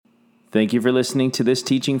Thank you for listening to this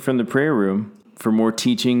teaching from the Prayer Room. For more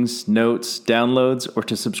teachings, notes, downloads, or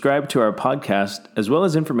to subscribe to our podcast, as well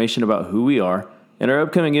as information about who we are and our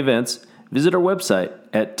upcoming events, visit our website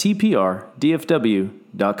at tprdfw.com.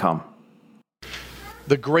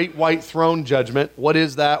 The Great White Throne Judgment. What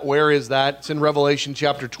is that? Where is that? It's in Revelation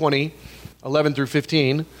chapter 20, 11 through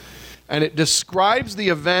 15. And it describes the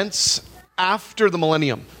events after the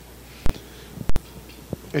millennium.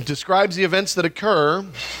 It describes the events that occur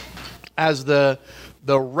as the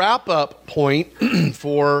wrap-up point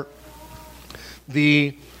for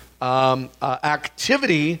the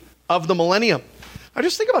activity of the millennium. Now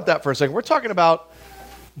just think about that for a second. We're talking about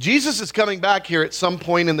Jesus is coming back here at some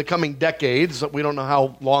point in the coming decades. We don't know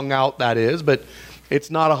how long out that is, but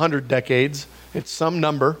it's not 100 decades. It's some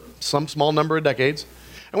number, some small number of decades.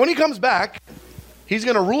 And when he comes back, he's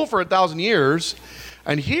going to rule for 1,000 years.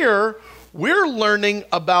 And here, we're learning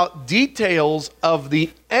about details of the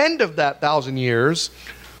end of that 1,000 years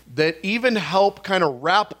that even help kind of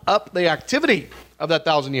wrap up the activity of that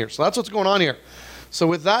 1,000 years. So that's what's going on here. So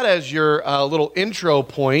with that as your little intro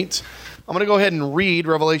point, I'm going to go ahead and read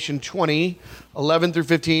Revelation 20, 11 through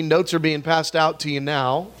 15. Notes are being passed out to you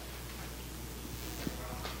now.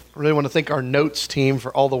 I really want to thank our notes team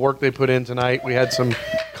for all the work they put in tonight. We had some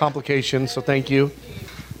complications, so thank you.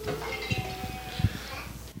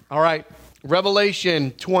 All right. Revelation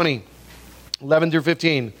 20, 11 through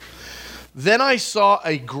 15. Then I saw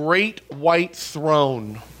a great white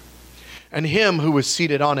throne, and him who was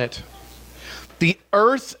seated on it. The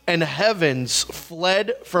earth and heavens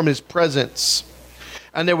fled from his presence,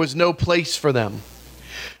 and there was no place for them.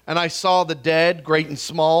 And I saw the dead, great and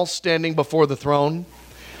small, standing before the throne,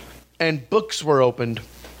 and books were opened.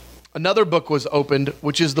 Another book was opened,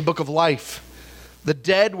 which is the book of life. The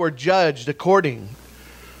dead were judged according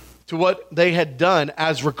to what they had done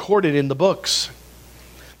as recorded in the books.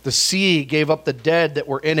 The sea gave up the dead that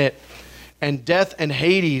were in it, and death and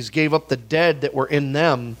Hades gave up the dead that were in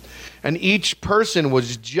them, and each person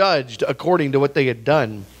was judged according to what they had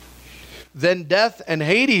done. Then death and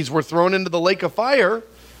Hades were thrown into the lake of fire.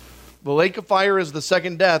 The lake of fire is the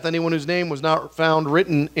second death. Anyone whose name was not found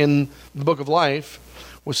written in the book of life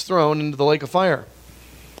was thrown into the lake of fire.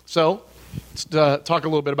 So, let's talk a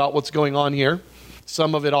little bit about what's going on here.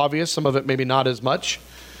 Some of it obvious, some of it maybe not as much.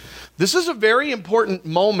 This is a very important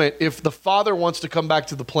moment if the Father wants to come back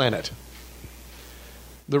to the planet.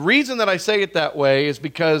 The reason that I say it that way is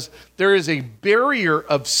because there is a barrier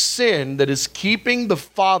of sin that is keeping the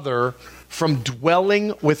Father from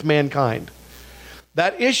dwelling with mankind.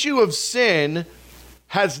 That issue of sin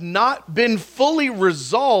has not been fully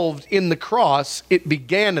resolved in the cross. It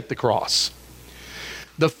began at the cross.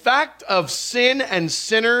 The fact of sin and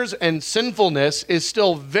sinners and sinfulness is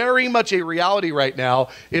still very much a reality right now.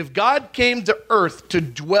 If God came to earth to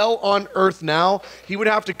dwell on earth now, he would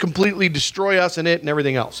have to completely destroy us and it and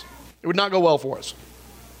everything else. It would not go well for us.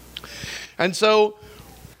 And so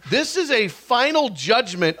this is a final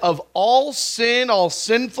judgment of all sin, all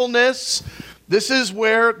sinfulness. This is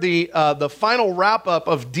where the final wrap-up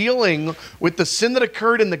of dealing with the sin that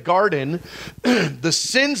occurred in the garden, the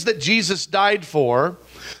sins that Jesus died for,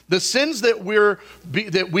 the sins that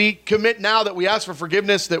we commit now that we ask for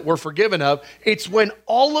forgiveness that we're forgiven of. It's when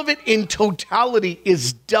all of it in totality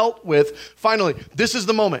is dealt with. Finally, this is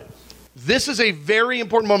the moment. This is a very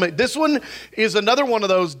important moment. This one is another one of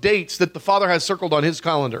those dates that the Father has circled on his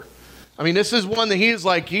calendar. I mean, this is one that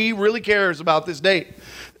he really cares about this date.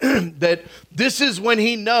 That this is when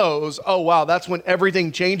he knows, oh wow, that's when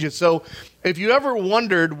everything changes. So if you ever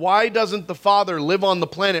wondered why doesn't the Father live on the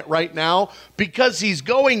planet right now? Because he's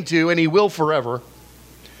going to, and he will forever.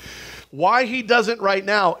 Why he doesn't right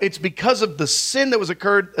now? It's because of the sin that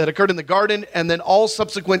occurred in the garden, and then all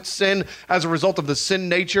subsequent sin as a result of the sin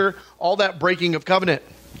nature, all that breaking of covenant.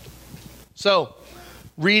 So,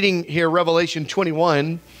 reading here Revelation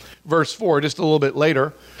 21, verse 4, just a little bit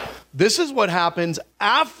later. This is what happens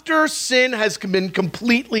after sin has been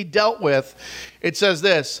completely dealt with. It says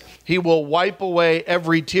this: he will wipe away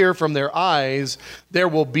every tear from their eyes. There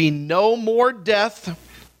will be no more death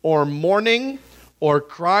or mourning or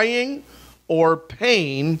crying or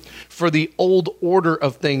pain, for the old order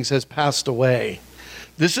of things has passed away.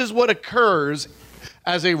 This is what occurs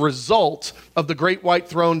as a result of the great white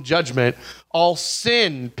throne judgment. All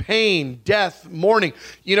sin, pain, death, mourning.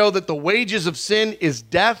 You know that the wages of sin is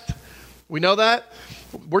death. We know that.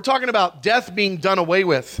 We're talking about death being done away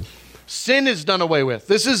with. Sin is done away with.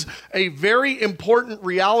 This is a very important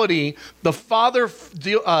reality. The Father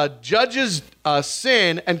judges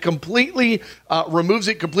sin and completely removes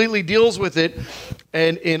it, completely deals with it,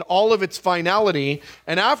 and in all of its finality.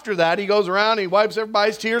 And after that, he goes around, he wipes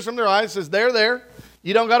everybody's tears from their eyes, says, there.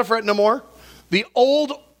 You don't got to fret no more. The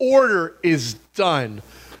old order is done.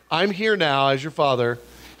 I'm here now as your Father,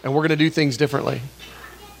 and we're going to do things differently.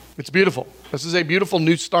 It's beautiful. This is a beautiful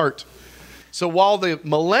new start. So while the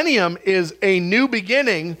millennium is a new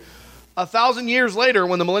beginning, 1,000 years later,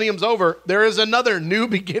 when the millennium's over, there is another new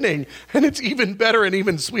beginning, and it's even better and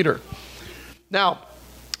even sweeter. Now,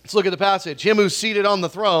 let's look at the passage. Him who's seated on the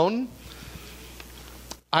throne.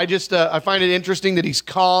 I find it interesting that he's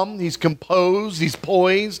calm, he's composed, he's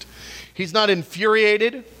poised. He's not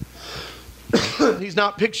infuriated. He's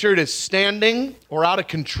not pictured as standing or out of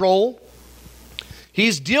control.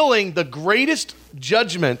 He's dealing the greatest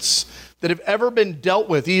judgments that have ever been dealt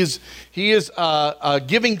with. He is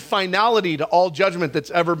giving finality to all judgment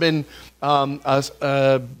that's ever been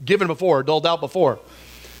given before, doled out before.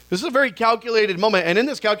 This is a very calculated moment, and in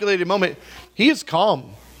this calculated moment, he is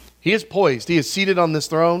calm. He is poised. He is seated on this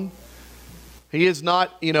throne. He is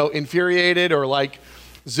not, infuriated or like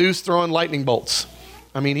Zeus throwing lightning bolts.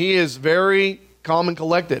 I mean, he is very calm and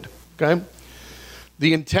collected, okay?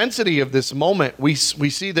 The intensity of this moment, we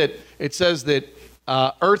see that it says that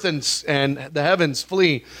earth and the heavens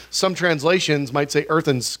flee. Some translations might say earth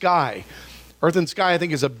and sky. Earth and sky, I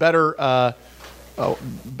think, is a better,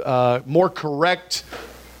 more correct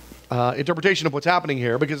interpretation of what's happening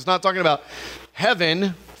here, because it's not talking about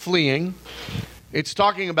heaven fleeing. It's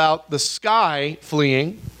talking about the sky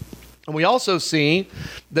fleeing. And we also see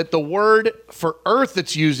that the word for earth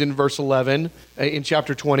that's used in verse 11 in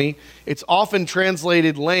chapter 20, it's often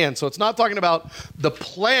translated land. So it's not talking about the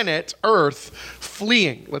planet Earth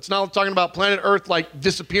fleeing. It's not talking about planet Earth like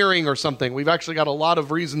disappearing or something. We've actually got a lot of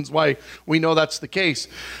reasons why we know that's the case.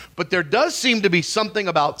 But there does seem to be something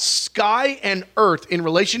about sky and earth in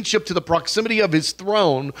relationship to the proximity of his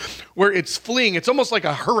throne where it's fleeing. It's almost like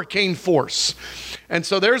a hurricane force. And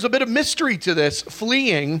so there's a bit of mystery to this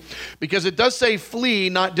fleeing, because it does say flee,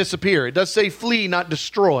 not disappear. It does say flee, not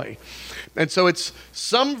destroy. And so it's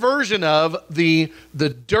some version of the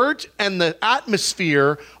dirt and the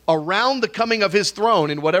atmosphere around the coming of his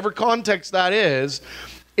throne, in whatever context that is.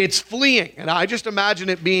 It's fleeing. And I just imagine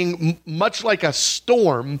it being much like a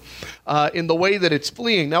storm in the way that it's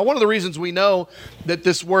fleeing. Now, one of the reasons we know that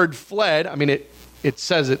this word fled, I mean, it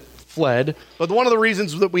says it fled, but one of the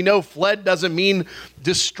reasons that we know fled doesn't mean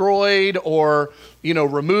destroyed or,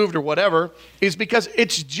 removed or whatever, is because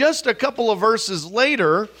it's just a couple of verses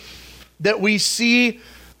later that we see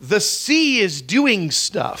the sea is doing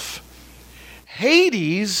stuff.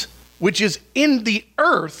 Hades, which is in the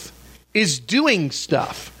earth, is doing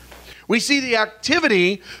stuff. We see the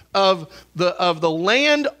activity of the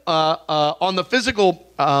land on the physical,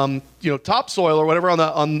 topsoil or whatever on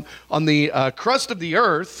the crust of the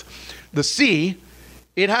earth, the sea.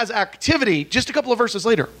 It has activity just a couple of verses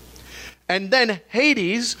later. And then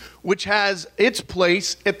Hades, which has its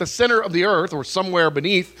place at the center of the earth or somewhere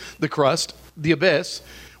beneath the crust, the abyss,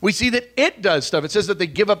 we see that it does stuff. It says that they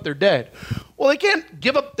give up their dead. Well, they can't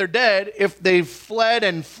give up their dead if they've fled,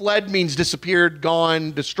 and fled means disappeared,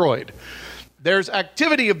 gone, destroyed. There's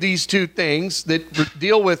activity of these two things that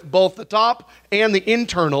deal with both the top and the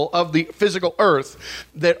internal of the physical earth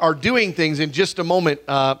that are doing things in just a moment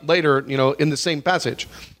later, in the same passage.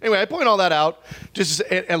 Anyway, I point all that out,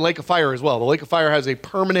 and Lake of Fire as well. The Lake of Fire has a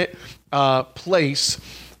permanent place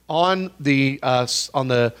on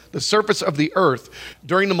the surface of the earth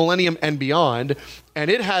during the millennium and beyond,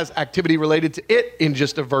 and it has activity related to it in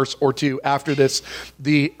just a verse or two after this,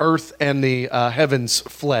 the earth and the heavens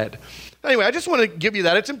fled. Anyway, I just want to give you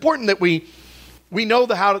that. It's important that we know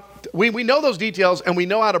we know those details, and we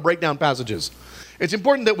know how to break down passages. It's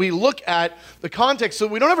important that we look at the context so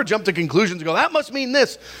we don't ever jump to conclusions and go, that must mean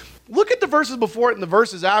this. Look at the verses before it and the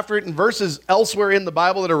verses after it and verses elsewhere in the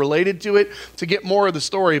Bible that are related to it to get more of the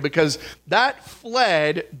story, because that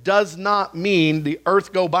fled does not mean the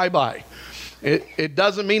earth go bye-bye. It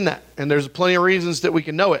doesn't mean that, and there's plenty of reasons that we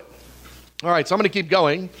can know it. All right, so I'm going to keep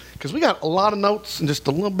going because we got a lot of notes and just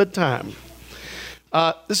a little bit of time.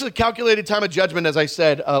 This is a calculated time of judgment, as I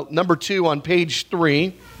said, number 2 on page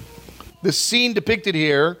 3. The scene depicted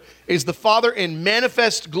here is the Father in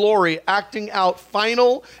manifest glory acting out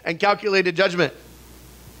final and calculated judgment.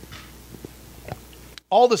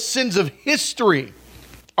 All the sins of history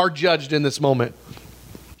are judged in this moment.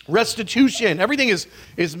 Restitution, everything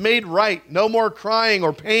is made right. No more crying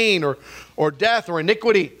or pain or death or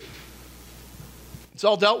iniquity. It's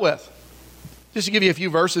all dealt with. just to give you a few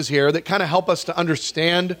verses here that kind of help us to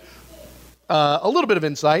understand a little bit of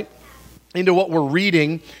insight into what we're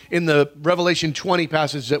reading in the Revelation 20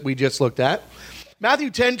 passage that we just looked at. Matthew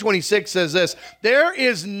 10:26 says this, there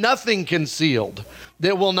is nothing concealed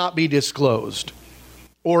that will not be disclosed,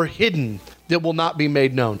 or hidden that will not be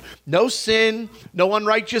made known. No sin, no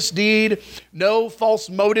unrighteous deed, no false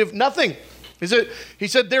motive, nothing. He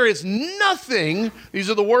said, there is nothing,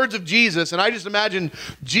 these are the words of Jesus, and I just imagine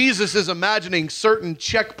Jesus is imagining certain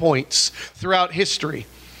checkpoints throughout history.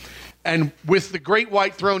 And with the great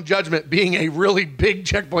white throne judgment being a really big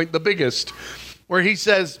checkpoint, the biggest, where he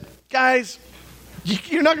says, guys,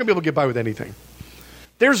 you're not going to be able to get by with anything.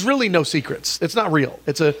 There's really no secrets. It's not real.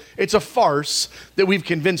 It's a farce that we've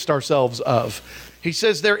convinced ourselves of. He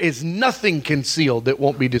says there is nothing concealed that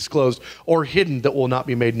won't be disclosed or hidden that will not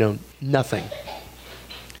be made known. Nothing.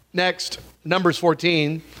 Next, Numbers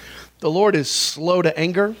 14. The Lord is slow to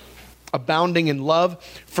anger, abounding in love,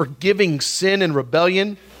 forgiving sin and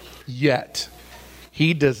rebellion, yet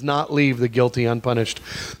he does not leave the guilty unpunished.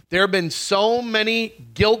 There have been so many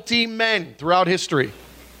guilty men throughout history.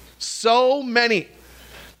 So many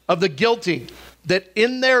of the guilty that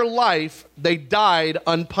in their life they died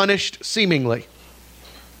unpunished seemingly.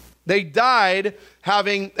 They died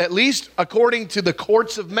having, at least according to the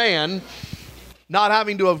courts of man, not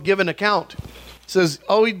having to have given account. It says,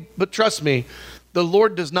 but trust me, the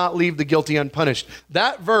Lord does not leave the guilty unpunished.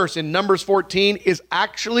 That verse in Numbers 14 is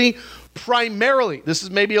actually primarily, this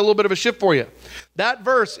is maybe a little bit of a shift for you. That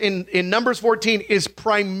verse in Numbers 14 is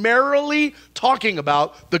primarily talking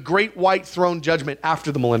about the great white throne judgment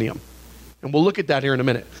after the millennium. And we'll look at that here in a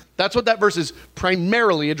minute. That's what that verse is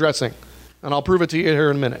primarily addressing. And I'll prove it to you here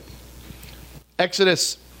in a minute.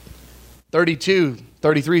 Exodus 32,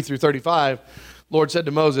 33 through 35, Lord said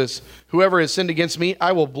to Moses, whoever has sinned against me,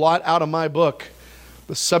 I will blot out of my book.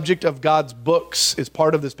 The subject of God's books is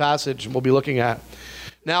part of this passage we'll be looking at.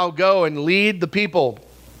 Now go and lead the people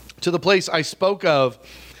to the place I spoke of,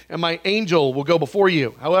 and my angel will go before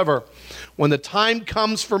you. However, when the time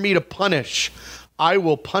comes for me to punish, I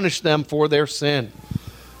will punish them for their sin.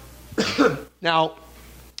 Now,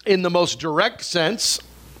 in the most direct sense,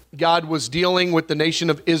 God was dealing with the nation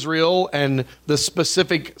of Israel and the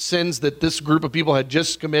specific sins that this group of people had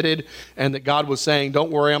just committed, and that God was saying,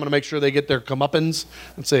 don't worry, I'm going to make sure they get their comeuppance.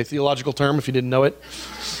 That's a theological term if you didn't know it.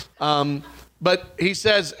 But he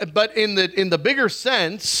says, but in the bigger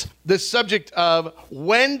sense, this subject of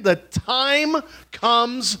when the time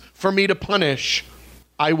comes for me to punish,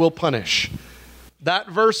 I will punish. That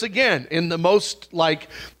verse again, in the most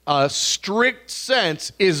strict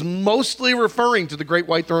sense, is mostly referring to the great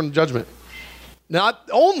white throne judgment. Not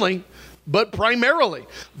only, but primarily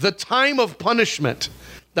the time of punishment.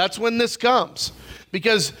 That's when this comes.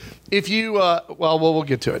 Because if you, we'll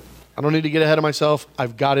get to it. I don't need to get ahead of myself.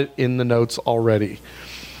 I've got it in the notes already.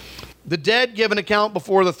 The dead give an account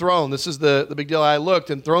before the throne. This is the big deal. I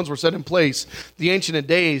looked, and thrones were set in place. The Ancient of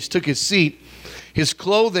Days took his seat. His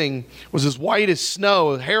clothing was as white as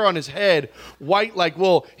snow, hair on his head, white like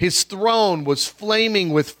wool. His throne was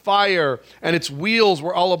flaming with fire, and its wheels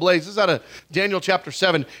were all ablaze. This is out of Daniel chapter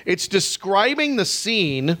 7. It's describing the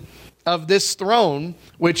scene of this throne,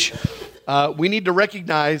 which we need to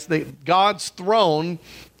recognize that God's throne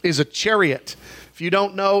is a chariot. If you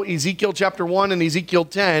don't know Ezekiel chapter 1 and Ezekiel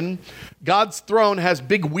 10, God's throne has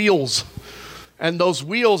big wheels, and those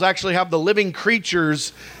wheels actually have the living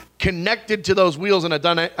creatures connected to those wheels in a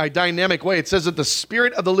dynamic way. It says that the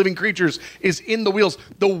spirit of the living creatures is in the wheels.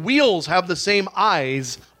 The wheels have the same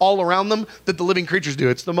eyes all around them that the living creatures do.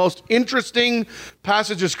 It's the most interesting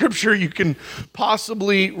passage of scripture you can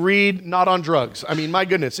possibly read, not on drugs. I mean, my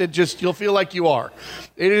goodness, you'll feel like you are.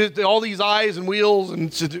 It is all these eyes and wheels,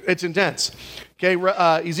 and it's intense. Okay,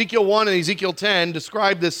 Ezekiel 1 and Ezekiel 10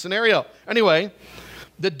 describe this scenario. Anyway,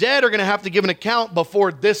 the dead are going to have to give an account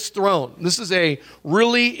before this throne. This is a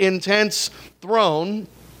really intense throne,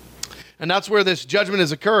 and that's where this judgment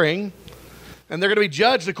is occurring. And they're going to be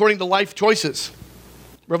judged according to life choices.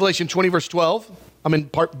 Revelation 20, verse 12. I'm in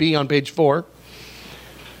part B on page 4.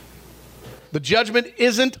 The judgment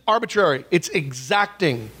isn't arbitrary. It's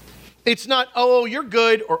exacting. It's not, oh, you're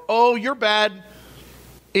good, or oh, you're bad.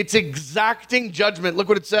 It's exacting judgment. Look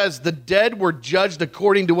what it says. The dead were judged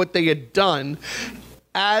according to what they had done,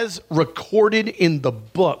 as recorded in the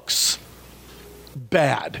books.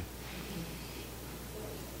 Bad.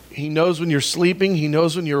 He knows when you're sleeping. He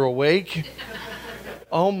knows when you're awake.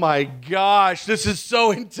 Oh my gosh, this is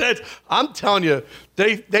so intense. I'm telling you,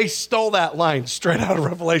 they stole that line straight out of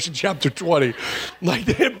Revelation chapter 20. Like,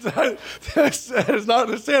 it's not,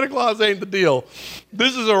 the Santa Claus ain't the deal.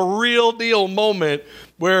 This is a real deal moment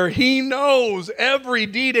where he knows every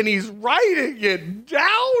deed and he's writing it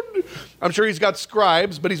down. I'm sure he's got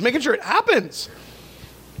scribes, but he's making sure it happens.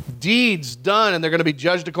 Deeds done, and they're going to be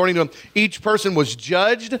judged according to them. Each person was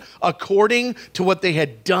judged according to what they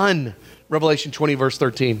had done. Revelation 20, verse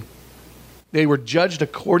 13. They were judged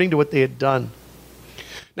according to what they had done.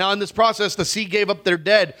 Now, in this process, the sea gave up their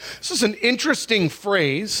dead. This is an interesting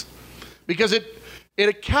phrase because it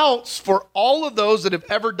accounts for all of those that have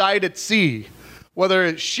ever died at sea, whether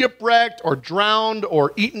it's shipwrecked or drowned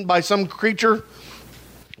or eaten by some creature,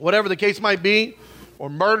 whatever the case might be, or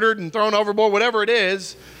murdered and thrown overboard, whatever it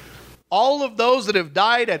is. All of those that have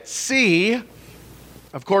died at sea,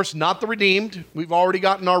 of course, not the redeemed. We've already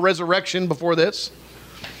gotten our resurrection before this.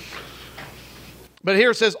 But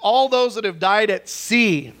here it says, all those that have died at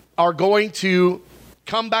sea are going to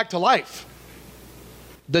come back to life.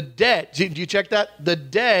 The dead, did you check that? The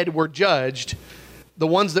dead were judged. The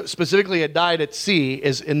ones that specifically had died at sea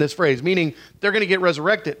is in this phrase, meaning they're going to get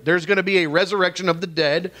resurrected. There's going to be a resurrection of the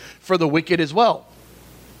dead for the wicked as well.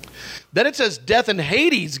 Then it says death and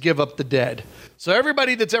Hades give up the dead. So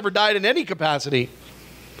everybody that's ever died in any capacity.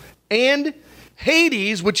 And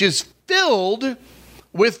Hades, which is filled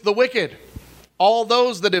with the wicked. All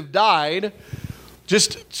those that have died,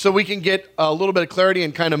 just so we can get a little bit of clarity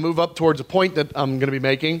and kind of move up towards a point that I'm going to be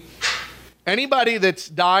making. Anybody that's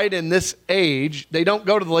died in this age, they don't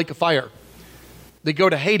go to the lake of fire. They go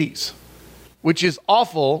to Hades, which is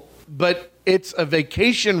awful, but it's a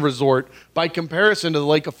vacation resort by comparison to the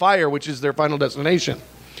lake of fire, which is their final destination.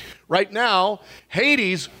 Right now,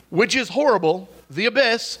 Hades, which is horrible, the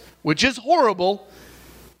abyss, which is horrible,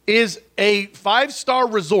 is a 5-star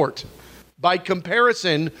resort by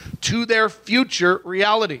comparison to their future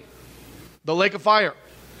reality, the lake of fire.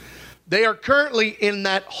 They are currently in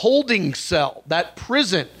that holding cell, that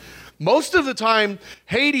prison. Most of the time,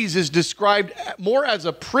 Hades is described more as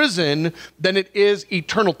a prison than it is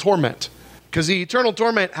eternal torment, because the eternal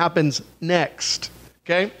torment happens next,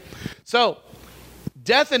 okay? So,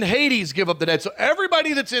 death and Hades give up the dead. So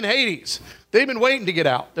everybody that's in Hades, they've been waiting to get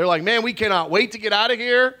out. They're like, man, we cannot wait to get out of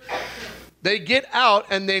here. They get out,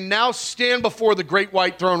 and they now stand before the great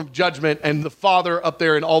white throne of judgment and the Father up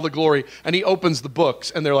there in all the glory, and he opens the books,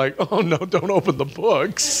 and they're like, oh, no, don't open the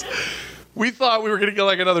books. We thought we were going to get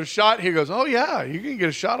like another shot. He goes, oh, yeah, you can get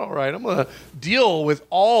a shot, all right. I'm going to deal with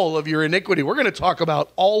all of your iniquity. We're going to talk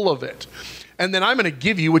about all of it, and then I'm going to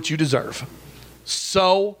give you what you deserve.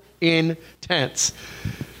 So intense.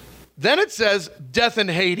 Then it says death and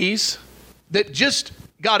Hades that just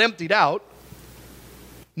got emptied out.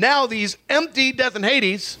 Now these empty death and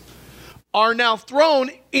Hades are now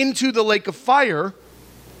thrown into the lake of fire.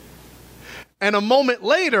 And a moment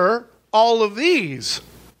later, all of these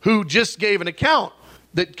who just gave an account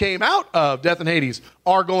that came out of death and Hades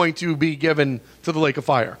are going to be given to the lake of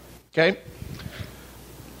fire. Okay?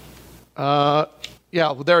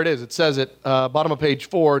 Yeah, well, there it is. It says it, bottom of page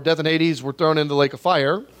 4, death and Hades were thrown into the lake of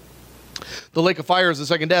fire. The lake of fire is the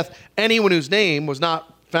second death. Anyone whose name was not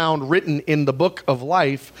found written in the book of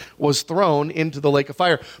life was thrown into the lake of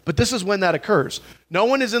fire. But this is when that occurs. No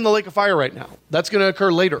one is in the lake of fire right now. That's going to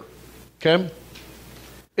occur later. Okay?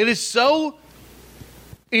 It is so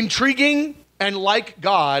intriguing and like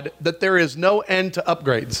God that there is no end to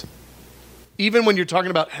upgrades. Even when you're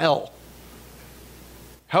talking about hell.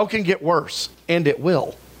 Hell can get worse, and it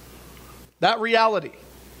will. That reality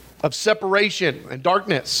of separation and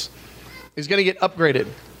darkness is going to get upgraded.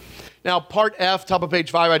 Now, part F, top of page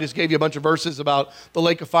 5, I just gave you a bunch of verses about the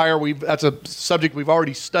lake of fire. That's a subject we've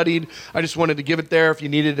already studied. I just wanted to give it there if you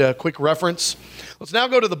needed a quick reference. Let's now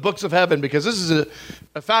go to the books of heaven, because this is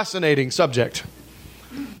a fascinating subject.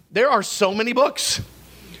 There are so many books.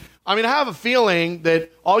 I mean, I have a feeling that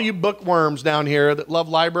all you bookworms down here that love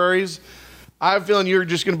libraries, I have a feeling you're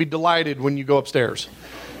just going to be delighted when you go upstairs.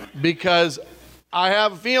 Because I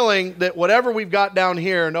have a feeling that whatever we've got down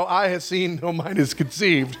here, no eye has seen, no mind has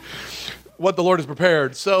conceived what the Lord has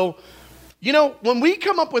prepared. So, you know, when we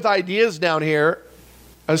come up with ideas down here,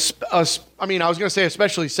 I was going to say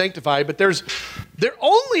especially sanctified, but their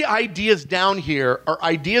only ideas down here are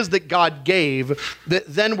ideas that God gave that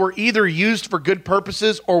then were either used for good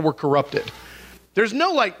purposes or were corrupted. There's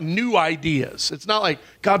no like new ideas. It's not like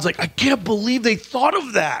God's like, I can't believe they thought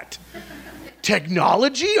of that.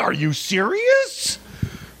 Technology? Are you serious?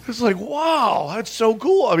 It's like, wow, that's so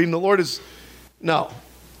cool. I mean, the Lord is, no.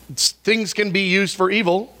 Things can be used for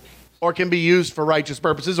evil or can be used for righteous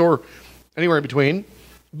purposes or anywhere in between.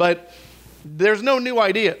 but there's no new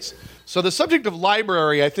ideas. So the subject of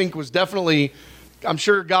library, I think, was definitely, I'm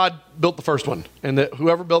sure God built the first one, and that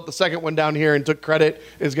whoever built the second one down here and took credit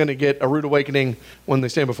is going to get a rude awakening when they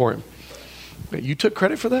stand before him. You took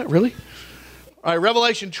credit for that? Really? All right,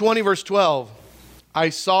 Revelation 20, verse 12. I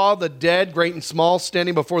saw the dead, great and small,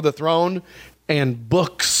 standing before the throne, and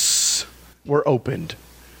books were opened.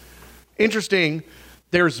 Interesting.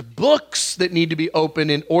 There's books that need to be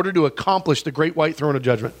opened in order to accomplish the great white throne of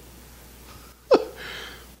judgment.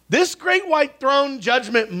 This great white throne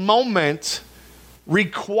judgment moment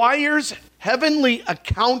requires heavenly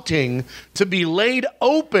accounting to be laid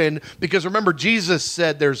open, because remember, Jesus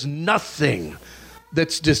said there's nothing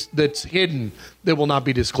that's hidden that will not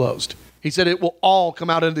be disclosed. He said it will all come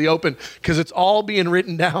out into the open because it's all being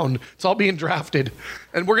written down. It's all being drafted.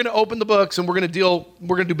 And we're going to open the books and we're going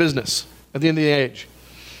to do business at the end of the age.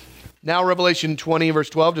 Now, Revelation 20, verse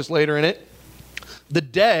 12, just later in it. The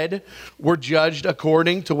dead were judged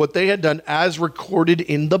according to what they had done as recorded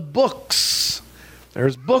in the books.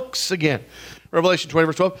 There's books again. Revelation 20,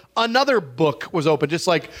 verse 12. Another book was opened, just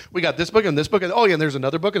like we got this book and this book. And, oh, yeah, and there's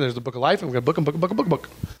another book, and there's the book of life, and we got a book.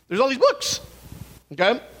 There's all these books.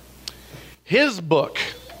 Okay? His book.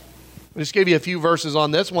 I just gave you a few verses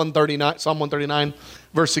on this. Psalm 139,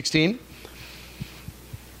 verse 16.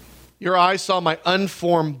 Your eyes saw my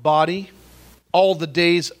unformed body. All the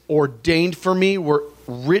days ordained for me were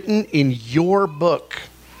written in your book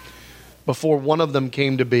before one of them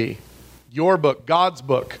came to be. Your book, God's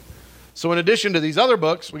book. So in addition to these other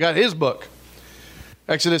books, we got his book.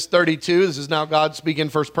 Exodus 32, this is now God speaking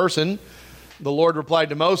first person. The Lord replied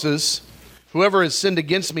to Moses, whoever has sinned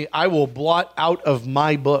against me, I will blot out of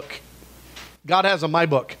my book. God has a my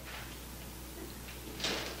book.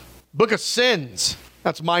 Book of sins.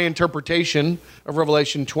 That's my interpretation of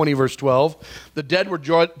Revelation 20, verse 12. The dead were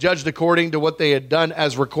judged according to what they had done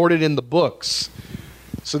as recorded in the books.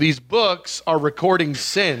 So these books are recording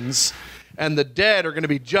sins, and the dead are going to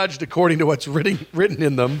be judged according to what's written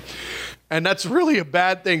in them. And that's really a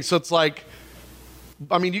bad thing. So it's like,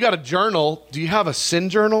 I mean, you got a journal. Do you have a sin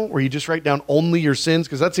journal where you just write down only your sins?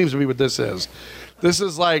 Because that seems to be what this is. This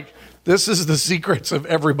is the secrets of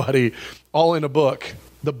everybody all in a book.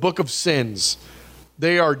 The book of sins.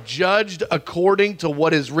 They are judged according to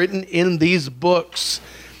what is written in these books,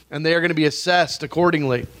 and they are going to be assessed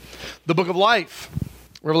accordingly. The book of life,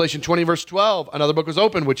 Revelation 20, verse 12, another book was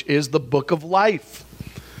opened, which is the book of life.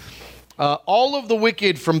 All of the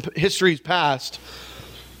wicked from history's past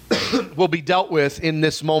will be dealt with in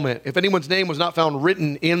this moment. If anyone's name was not found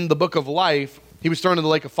written in the book of life, he was thrown in the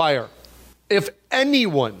lake of fire. If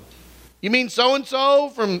anyone, you mean so-and-so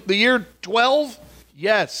from the year 12?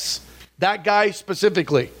 Yes. That guy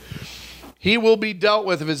specifically, he will be dealt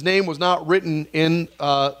with if his name was not written in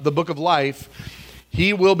the book of life.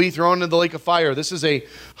 He will be thrown into the lake of fire. This is a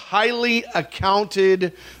highly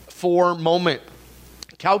accounted for moment,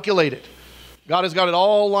 calculated. God has got it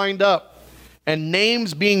all lined up. And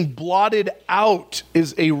names being blotted out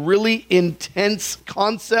is a really intense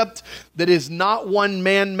concept that is not one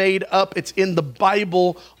man made up. It's in the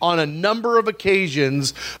Bible on a number of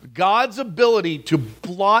occasions. God's ability to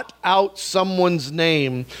blot out someone's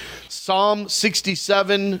name. Psalm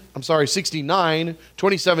 69,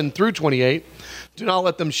 27 through 28. Do not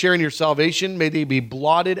let them share in your salvation. May they be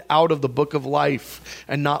blotted out of the book of life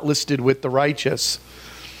and not listed with the righteous.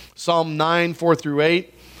 Psalm 9, 4 through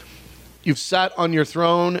 8. You've sat on your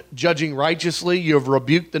throne, judging righteously. You have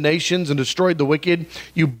rebuked the nations and destroyed the wicked.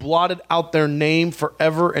 You blotted out their name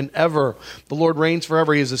forever and ever. The Lord reigns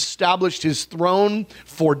forever. He has established his throne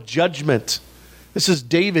for judgment. This is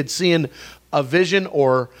David seeing a vision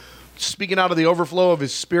or speaking out of the overflow of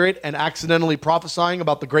his spirit and accidentally prophesying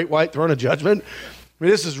about the great white throne of judgment. I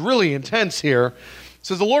mean, this is really intense here. It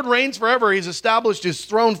says, the Lord reigns forever. He's established his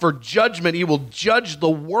throne for judgment. He will judge the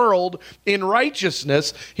world in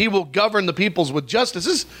righteousness. He will govern the peoples with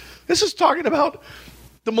justice. This is talking about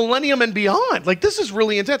the millennium and beyond. Like, this is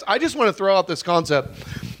really intense. I just want to throw out this concept.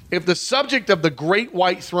 If the subject of the great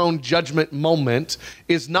white throne judgment moment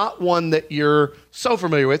is not one that you're so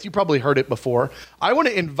familiar with, you probably heard it before, I want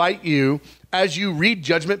to invite you, as you read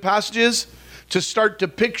judgment passages, to start to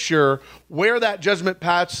picture where that judgment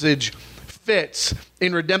passage fits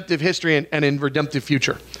in redemptive history and in redemptive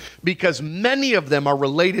future, because many of them are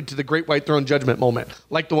related to the great white throne judgment moment,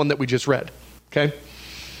 like the one that we just read. Okay?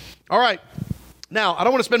 All right. Now, I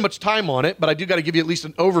don't want to spend much time on it, but I do got to give you at least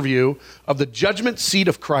an overview of the judgment seat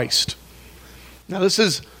of Christ. Now, this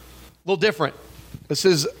is a little different. This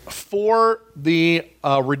is for the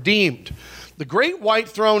redeemed. The great white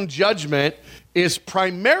throne judgment is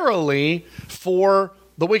primarily for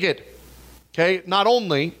the wicked. Okay, not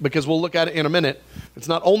only, because we'll look at it in a minute, it's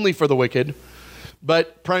not only for the wicked,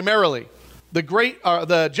 but primarily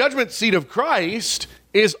the judgment seat of Christ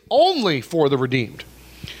is only for the redeemed.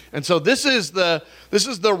 And so this is the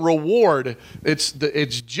reward. It's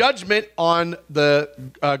judgment on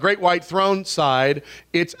the great white throne side.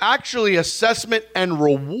 It's actually assessment and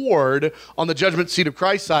reward on the judgment seat of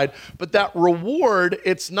Christ side. But that reward,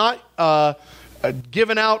 it's not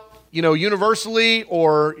given out, universally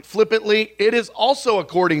or flippantly. It is also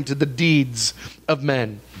according to the deeds of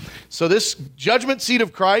men. So this judgment seat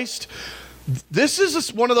of Christ, this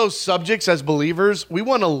is one of those subjects as believers, we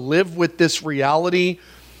want to live with this reality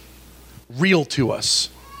real to us,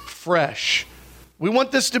 fresh. We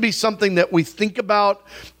want this to be something that we think about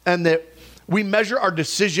and that we measure our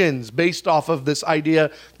decisions based off of this idea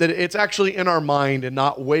that it's actually in our mind and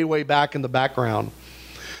not way, way back in the background.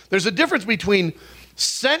 There's a difference between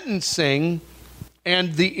sentencing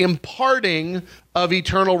and the imparting of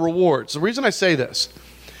eternal rewards. The reason I say this,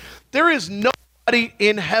 there is nobody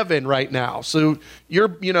in heaven right now. So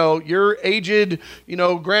your aged,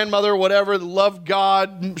 grandmother, whatever, loved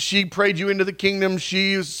God. She prayed you into the kingdom.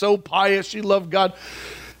 She is so pious. She loved God.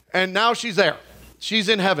 And now she's there. She's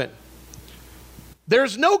in heaven.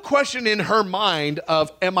 There's no question in her mind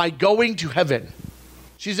of, am I going to heaven?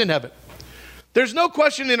 She's in heaven. There's no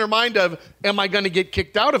question in her mind of, am I going to get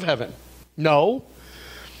kicked out of heaven? No.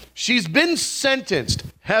 She's been sentenced,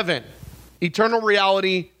 heaven, eternal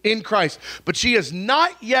reality in Christ. But she has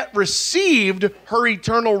not yet received her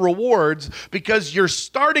eternal rewards because your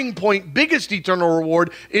starting point, biggest eternal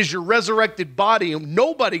reward, is your resurrected body. And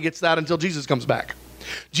nobody gets that until Jesus comes back.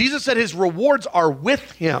 Jesus said his rewards are with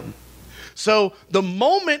him. So the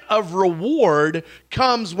moment of reward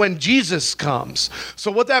comes when Jesus comes. So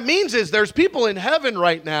what that means is there's people in heaven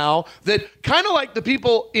right now that kind of like the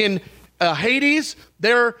people in Hades,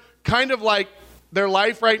 they're kind of like their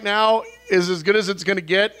life right now is as good as it's going to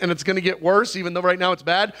get, and it's going to get worse, even though right now it's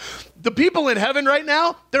bad. The people in heaven right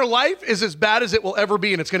now, their life is as bad as it will ever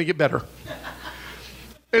be, and it's going to get better.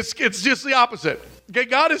 It's just the opposite. Okay,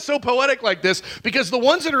 God is so poetic like this because the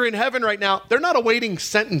ones that are in heaven right now, they're not awaiting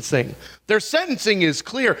sentencing. Their sentencing is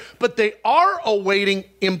clear, but they are awaiting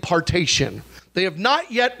impartation. They have not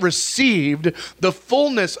yet received the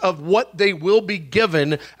fullness of what they will be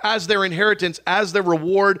given as their inheritance, as their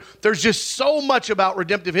reward. There's just so much about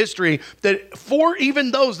redemptive history that for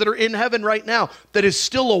even those that are in heaven right now, that is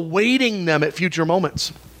still awaiting them at future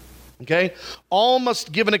moments. Okay? All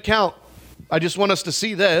must give an account. I just want us to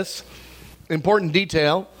see this important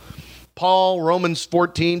detail. Paul, Romans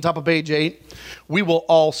 14, top of page 8. We will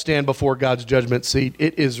all stand before God's judgment seat.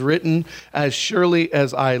 It is written, as surely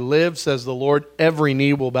as I live, says the Lord, every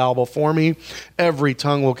knee will bow before me, every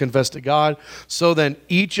tongue will confess to God. So then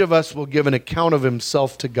each of us will give an account of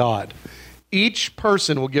himself to God. Each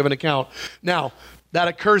person will give an account. Now, that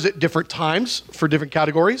occurs at different times for different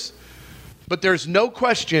categories, but there's no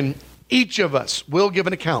question each of us will give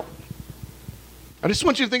an account. I just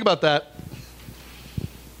want you to think about that.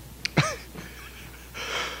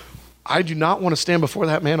 I do not want to stand before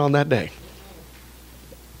that man on that day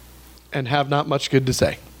and have not much good to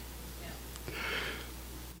say.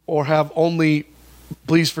 Or have only,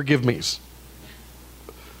 please forgive me's.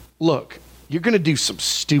 Look, you're going to do some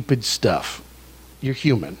stupid stuff. You're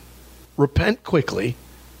human. Repent quickly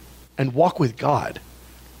and walk with God.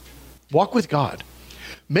 Walk with God.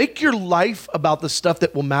 Make your life about the stuff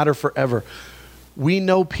that will matter forever. We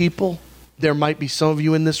know people, there might be some of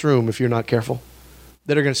you in this room, if you're not careful,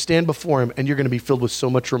 that are going to stand before him and you're going to be filled with so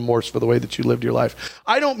much remorse for the way that you lived your life.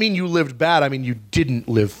 I don't mean you lived bad. I mean you didn't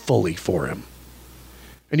live fully for him.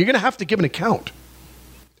 And you're going to have to give an account.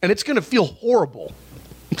 And it's going to feel horrible.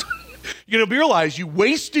 You're going to realize you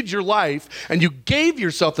wasted your life and you gave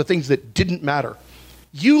yourself the things that didn't matter.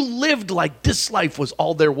 You lived like this life was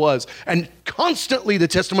all there was. And constantly the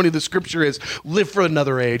testimony of the scripture is, live for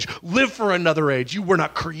another age. Live for another age. You were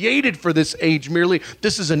not created for this age merely.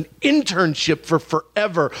 This is an internship for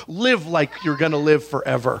forever. Live like you're going to live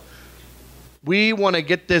forever. We want to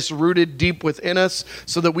get this rooted deep within us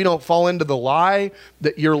so that we don't fall into the lie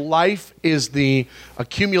that your life is the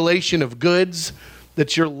accumulation of goods,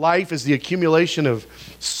 that your life is the accumulation of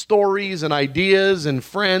stories and ideas and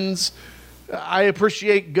friends. I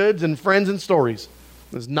appreciate goods and friends and stories.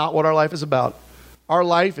 That's not what our life is about. Our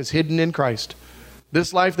life is hidden in Christ.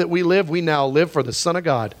 This life that we live, we now live for the Son of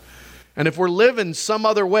God. And if we're living some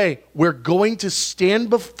other way, we're going to stand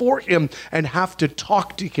before him and have to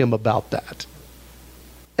talk to him about that.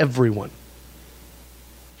 Everyone.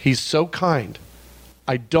 He's so kind.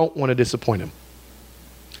 I don't want to disappoint him.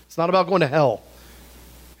 It's not about going to hell.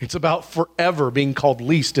 It's about forever being called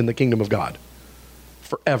least in the kingdom of God.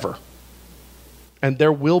 Forever. And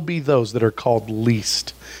there will be those that are called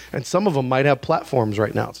least. And some of them might have platforms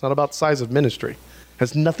right now. It's not about size of ministry. It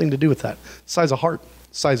has nothing to do with that. Size of heart,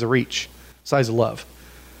 size of reach, size of love.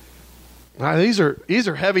 Now, these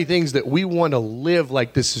are heavy things that we want to live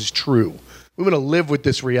like this is true. We want to live with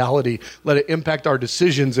this reality. Let it impact our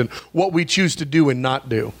decisions and what we choose to do and not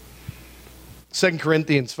do. 2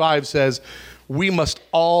 Corinthians 5 says, we must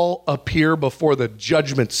all appear before the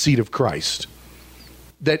judgment seat of Christ,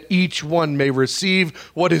 that each one may receive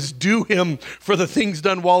what is due him for the things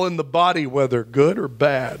done while in the body, whether good or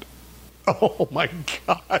bad. Oh my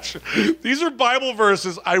gosh. These are Bible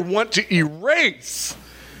verses I want to erase.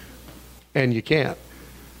 And you can't.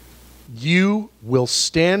 You will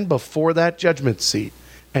stand before that judgment seat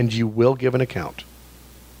and you will give an account.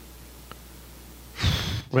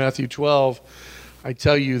 Matthew 12, I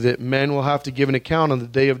tell you that men will have to give an account on the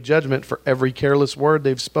day of judgment for every careless word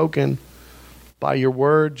they've spoken. By your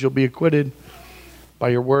words, you'll be acquitted. By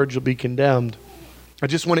your words, you'll be condemned. I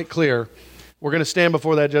just want it clear. We're going to stand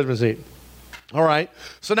before that judgment seat. All right.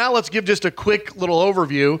 So now let's give just a quick little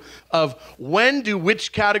overview of when do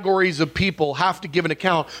which categories of people have to give an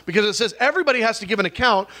account, because it says everybody has to give an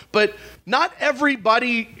account, but not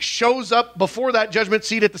everybody shows up before that judgment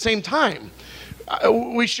seat at the same time.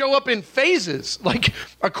 We show up in phases, like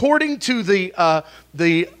according to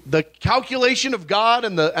the calculation of God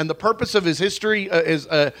and the purpose of his history, his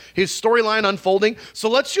storyline unfolding. So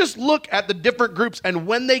let's just look at the different groups and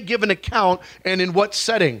when they give an account and in what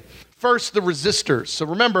setting. First, the resistors. So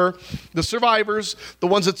remember, the survivors, the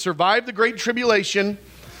ones that survived the Great Tribulation,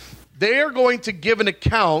 they are going to give an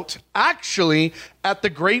account actually at the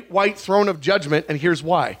great white throne of judgment, and here's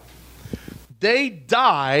why. They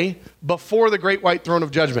die before the great white throne of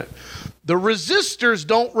judgment. The resistors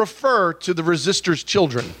don't refer to the resistors'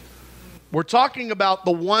 children. We're talking about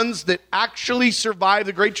the ones that actually survive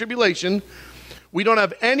the Great Tribulation. We don't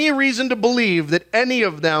have any reason to believe that any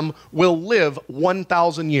of them will live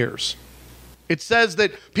 1,000 years. It says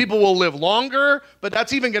that people will live longer, but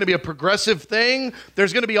that's even going to be a progressive thing.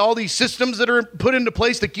 There's going to be all these systems that are put into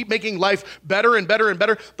place that keep making life better and better and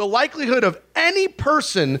better. The likelihood of any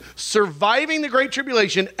person surviving the Great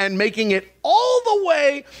Tribulation and making it all the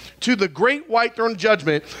way to the great white throne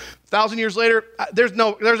judgment 1,000 years later, there's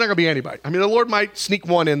not going to be anybody. I mean, the Lord might sneak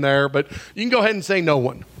one in there, but you can go ahead and say no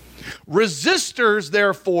one. Resistors,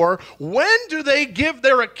 therefore, when do they give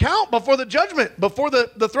their account before the judgment, before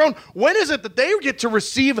the throne? When is it that they get to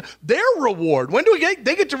receive their reward? When do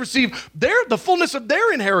they get to receive the fullness of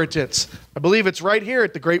their inheritance? I believe it's right here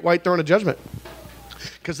at the great white throne of judgment.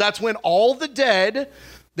 Because that's when all the dead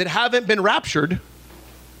that haven't been raptured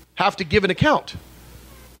have to give an account.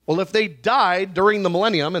 Well, if they died during the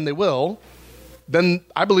millennium, and they will, then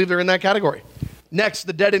I believe they're in that category. Next,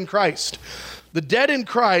 the dead in Christ. The dead in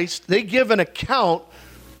Christ, they give an account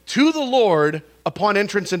to the Lord upon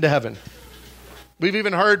entrance into heaven. We've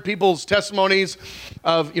even heard people's testimonies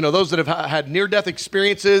of, those that have had near-death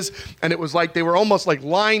experiences, and it was like they were almost like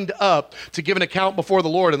lined up to give an account before the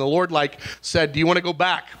Lord, and the Lord said, do you want to go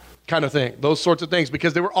back? Kind of thing, those sorts of things,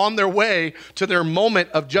 because they were on their way to their moment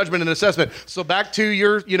of judgment and assessment. So back to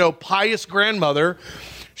your, pious grandmother,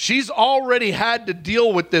 she's already had to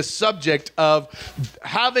deal with this subject of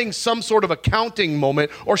having some sort of accounting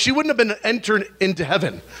moment, or she wouldn't have been entered into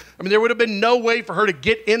heaven. I mean, there would have been no way for her to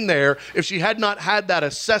get in there if she had not had that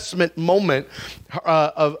assessment moment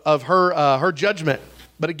of her judgment.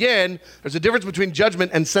 But again, there's a difference between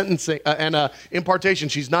judgment and sentencing and impartation.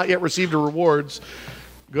 She's not yet received her rewards.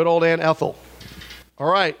 Good old Aunt Ethel. All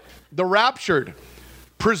right, the raptured,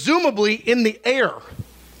 presumably in the air.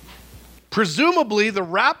 Presumably, the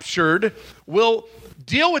raptured will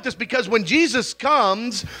deal with this, because when Jesus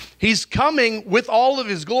comes, he's coming with all of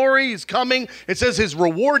his glory. He's coming. It says his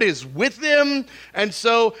reward is with him. And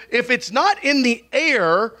so if it's not in the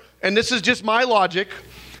air, and this is just my logic,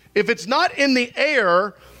 if it's not in the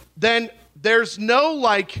air, then there's no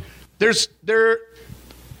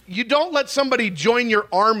you don't let somebody join your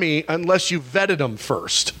army unless you vetted them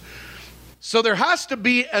first. So there has to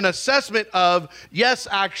be an assessment of, yes,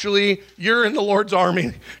 actually, you're in the Lord's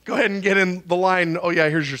army. Go ahead and get in the line. Oh, yeah,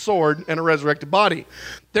 here's your sword and a resurrected body.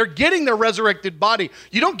 They're getting their resurrected body.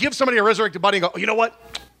 You don't give somebody a resurrected body and go, oh, you know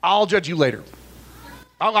what? I'll judge you later.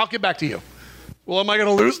 I'll get back to you. Well, am I going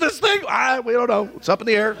to lose this thing? We don't know. It's up in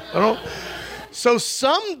the air. I don't know. So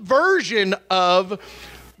some version of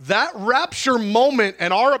that rapture moment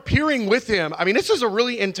and our appearing with him, I mean, this is a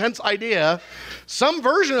really intense idea. Some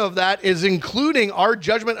version of that is including our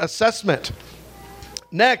judgment assessment.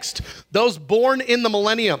 Next, those born in the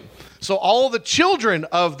millennium. So all the children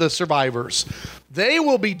of the survivors, they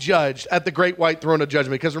will be judged at the great white throne of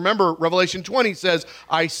judgment. Because remember, Revelation 20 says,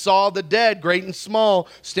 I saw the dead, great and small,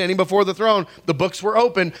 standing before the throne. The books were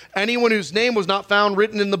open. Anyone whose name was not found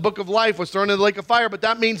written in the book of life was thrown into the lake of fire. But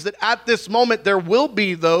that means that at this moment, there will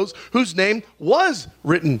be those whose name was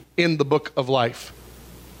written in the book of life.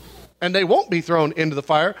 And they won't be thrown into the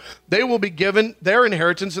fire. They will be given their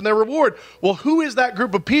inheritance and their reward. Well, who is that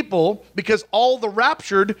group of people? Because all the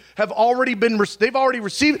raptured have already they've already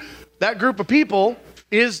received. That group of people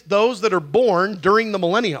is those that are born during the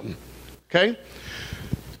millennium. Okay?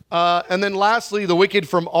 And then lastly, the wicked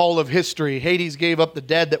from all of history. Hades gave up the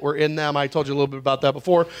dead that were in them. I told you a little bit about that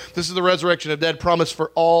before. This is the resurrection of dead promised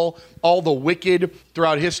for all the wicked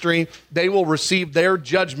throughout history. They will receive their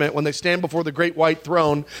judgment when they stand before the great white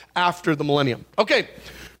throne after the millennium. Okay,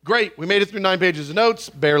 great. We made it through 9 pages of notes.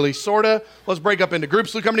 Barely, sorta. Let's break up into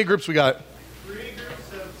groups. Luke, how many groups we got? 3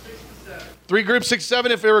 groups of 6 to 7. 3 groups, 6 to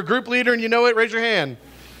 7. If you're a group leader and you know it, raise your hand.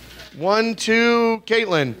 1, 2,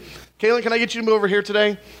 Caitlin. Caitlin, can I get you to move over here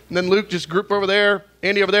today? And then Luke, just group over there.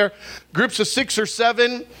 Andy over there. Groups of 6 or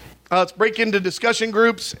 7. Let's break into discussion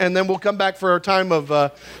groups, and then we'll come back for our time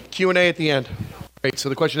of Q&A at the end. Great. So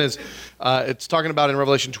the question is, it's talking about in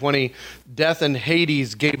Revelation 20, death and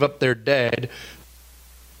Hades gave up their dead.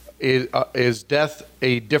 Is death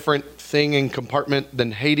a different thing and compartment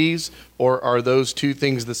than Hades, or are those two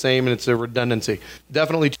things the same and it's a redundancy?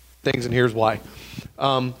 Definitely two things, and here's why.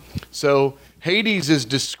 So Hades is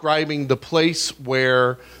describing the place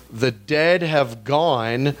where the dead have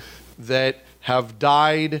gone that have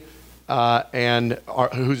died and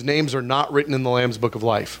whose names are not written in the Lamb's Book of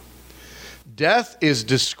Life. Death is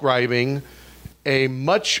describing a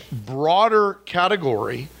much broader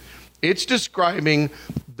category. It's describing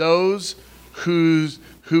those who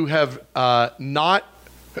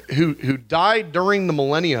died during the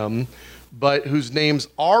millennium, but whose names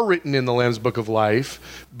are written in the Lamb's Book of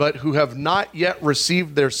Life, but who have not yet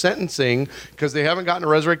received their sentencing because they haven't gotten a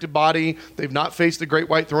resurrected body. They've not faced the great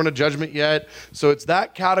white throne of judgment yet. So it's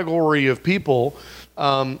that category of people,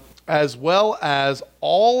 as well as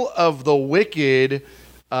all of the wicked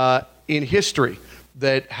in history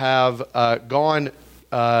that have gone.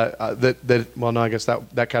 I guess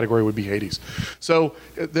that category would be Hades. So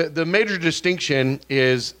the major distinction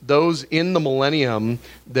is those in the millennium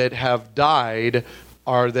that have died,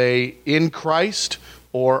 are they in Christ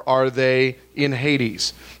or are they in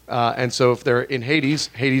Hades? And so if they're in Hades,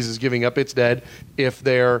 Hades is giving up its dead. If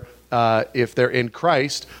they're in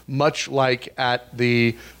Christ, much like at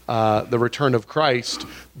the return of Christ,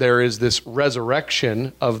 there is this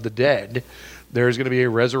resurrection of the dead. There's going to be a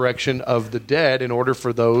resurrection of the dead in order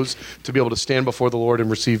for those to be able to stand before the Lord and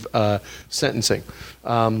receive sentencing.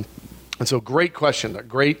 And so great question, a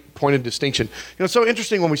great point of distinction. It's so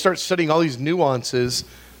interesting when we start studying all these nuances.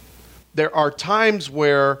 There are times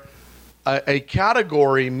where a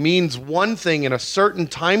category means one thing in a certain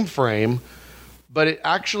time frame, but it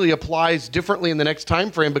actually applies differently in the next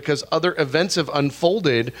time frame because other events have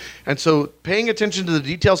unfolded. And so paying attention to the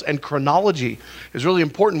details and chronology is really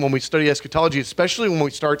important when we study eschatology, especially when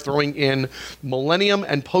we start throwing in millennium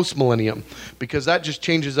and post-millennium, because that just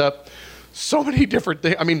changes up so many different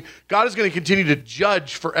things. I mean, God is going to continue to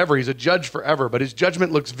judge forever. He's a judge forever, but his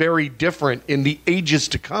judgment looks very different in the ages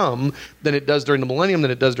to come than it does during the millennium,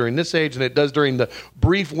 than it does during this age, than it does during the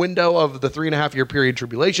brief window of the 3.5 year period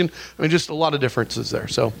tribulation. I mean, just a lot of differences there.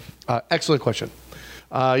 So, excellent question.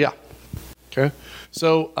 Yeah. Okay.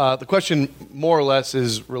 So, the question more or less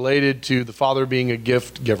is related to the Father being a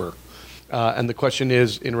gift giver. And the question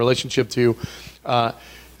is in relationship to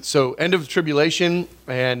so end of tribulation,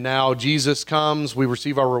 and now Jesus comes, we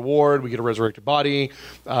receive our reward, we get a resurrected body,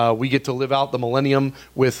 we get to live out the millennium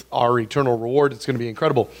with our eternal reward. It's going to be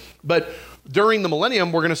incredible. But during the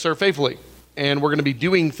millennium, we're going to serve faithfully, and we're going to be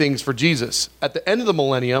doing things for Jesus. At the end of the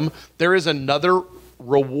millennium, there is another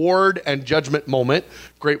reward and judgment moment,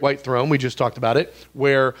 great white throne, we just talked about it,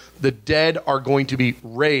 where the dead are going to be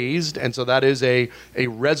raised, and so that is a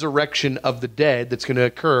resurrection of the dead that's going to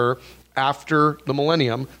occur after the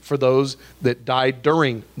millennium for those that died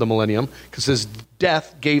during the millennium, because his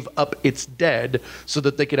death gave up its dead so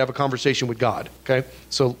that they could have a conversation with God. Okay,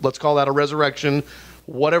 so let's call that a resurrection.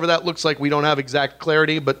 Whatever that looks like, we don't have exact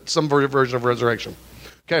clarity, but some version of resurrection.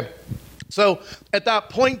 Okay, so at that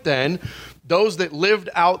point then, those that lived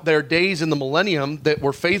out their days in the millennium that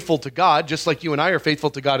were faithful to God, just like you and I are faithful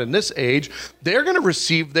to God in this age, they're going to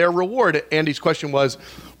receive their reward. Andy's question was,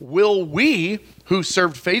 will we, who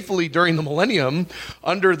served faithfully during the millennium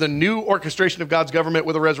under the new orchestration of God's government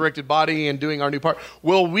with a resurrected body and doing our new part,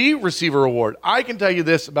 will we receive a reward? I can tell you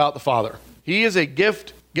this about the Father. He is a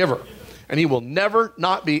gift giver. And he will never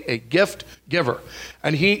not be a gift giver.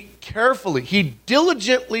 And he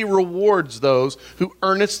diligently rewards those who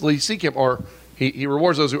earnestly seek him, or he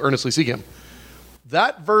rewards those who earnestly seek him.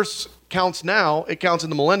 That verse counts now, it counts in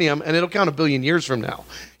the millennium, and it'll count 1 billion years from now.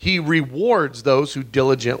 He rewards those who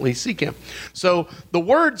diligently seek him. So the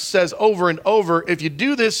word says over and over, if you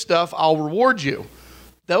do this stuff, I'll reward you.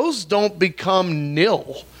 Those don't become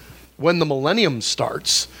nil when the millennium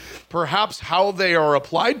starts. Perhaps how they are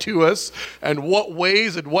applied to us and what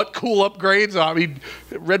ways and what cool upgrades. I mean,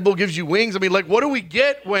 Red Bull gives you wings. I mean, like, what do we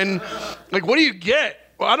get what do you get?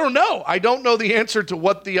 Well, I don't know. I don't know the answer to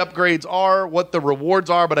what the upgrades are, what the rewards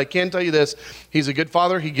are, but I can tell you this. He's a good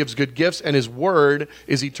father. He gives good gifts, and his word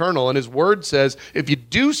is eternal. And his word says, if you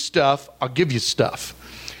do stuff, I'll give you stuff.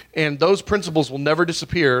 And those principles will never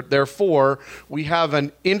disappear. Therefore, we have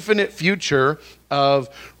an infinite future of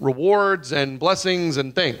rewards and blessings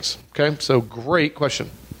and things. Okay, so great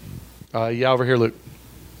question. Yeah, over here, Luke.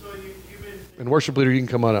 So you've been And worship leader, you can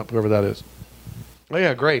come on up, whoever that is. Oh,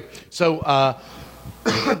 yeah, great. So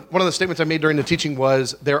one of the statements I made during the teaching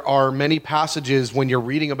was there are many passages when you're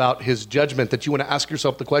reading about his judgment that you want to ask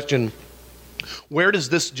yourself the question, where does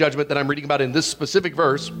this judgment that I'm reading about in this specific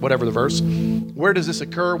verse, whatever the verse, where does this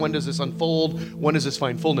occur? When does this unfold? When does this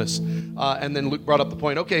find fullness? And then Luke brought up the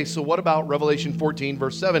point, okay, so what about Revelation 14,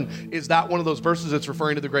 verse 7? Is that one of those verses that's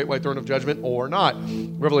referring to the great white throne of judgment or not?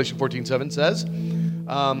 Revelation 14:7 says,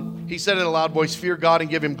 he said in a loud voice, fear God and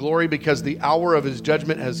give him glory because the hour of his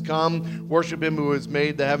judgment has come. Worship him who has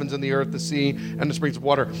made the heavens and the earth, the sea, and the springs of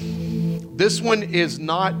water. This one is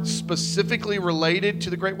not specifically related to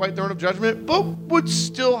the great white throne of judgment, but would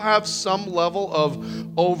still have some level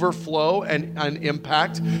of overflow and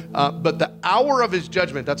impact. But the hour of his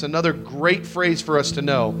judgment, that's another great phrase for us to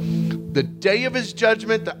know. The day of his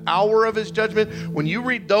judgment, the hour of his judgment. When you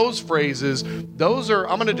read those phrases, those are,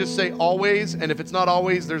 I'm going to just say always, and if it's not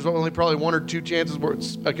always, there's only probably one or two occasions where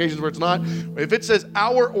it's not. If it says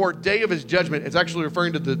hour or day of his judgment, it's actually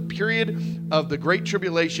referring to the period of the great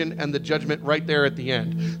tribulation and the judgment right there at the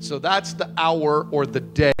end. So that's the hour or the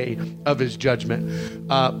day of his judgment.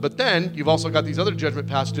 But then you've also got these other judgment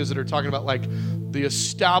passages that are talking about like the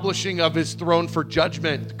establishing of his throne for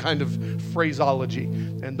judgment kind of phraseology.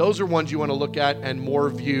 And those are ones you want to look at and more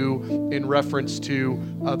view in reference to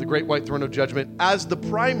the great white throne of judgment as the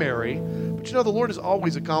primary. But you know, the Lord is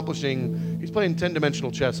always accomplishing, he's playing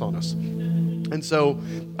 10-dimensional chess on us. And so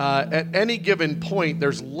at any given point,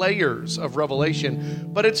 there's layers of revelation.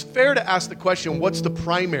 But it's fair to ask the question, what's the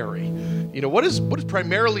primary? You know, what is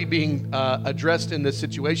primarily being addressed in this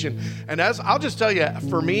situation? And as I'll just tell you,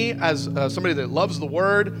 for me, as somebody that loves the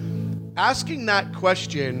Word, asking that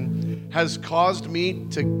question has caused me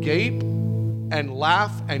to gape and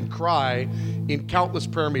laugh and cry in countless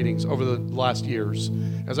prayer meetings over the last years.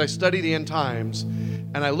 As I study the end times,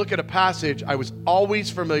 and I look at a passage I was always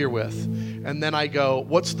familiar with, and then I go,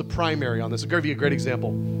 what's the primary on this? I'll give you a great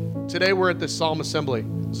example. Today we're at this solemn assembly.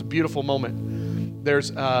 It's a beautiful moment.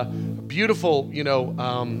 There's a beautiful,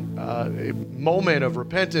 moment of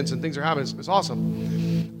repentance and things are happening. It's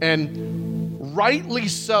awesome. And rightly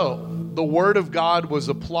so, the word of God was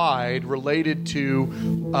applied related to,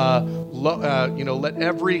 let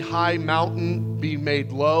every high mountain be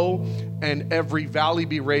made low and every valley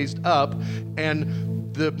be raised up. And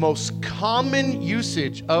the most common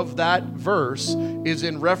usage of that verse is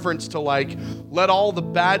in reference to like, let all the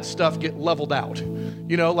bad stuff get leveled out.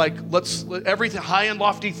 You know, like let every high and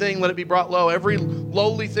lofty thing, let it be brought low. Every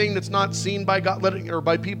lowly thing that's not seen by God, or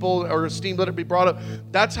by people or esteemed, let it be brought up.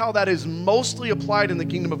 That's how that is mostly applied in the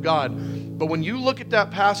kingdom of God. But when you look at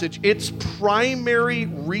that passage, its primary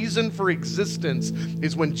reason for existence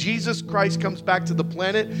is when Jesus Christ comes back to the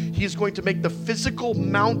planet, he's going to make the physical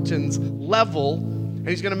mountains level, and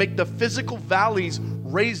he's going to make the physical valleys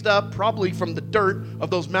raised up, probably from the dirt of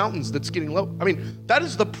those mountains that's getting low. I mean, that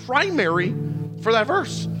is the primary for that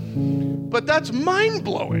verse. But that's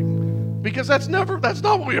mind-blowing, because that's not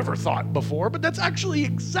what we ever thought before, but that's actually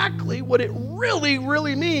exactly what it really,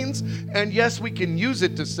 really means. And yes, we can use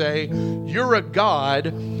it to say, you're a God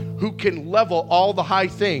who can level all the high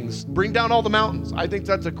things, bring down all the mountains. I think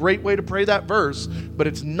that's a great way to pray that verse, but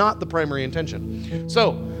it's not the primary intention.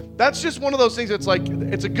 So that's just one of those things that's like,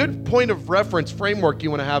 it's a good point of reference framework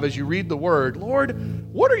you want to have as you read the word.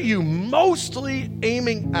 Lord, what are you mostly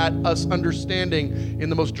aiming at us understanding in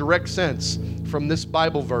the most direct sense from this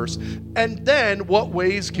Bible verse? And then what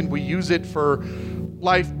ways can we use it for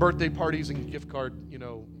life, birthday parties, and gift card,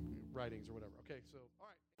 writings or whatever. Okay, so, all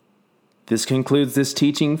right. This concludes this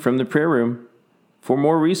teaching from the prayer room. For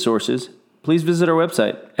more resources, please visit our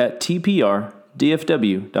website at tprdfw.com.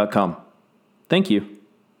 Thank you.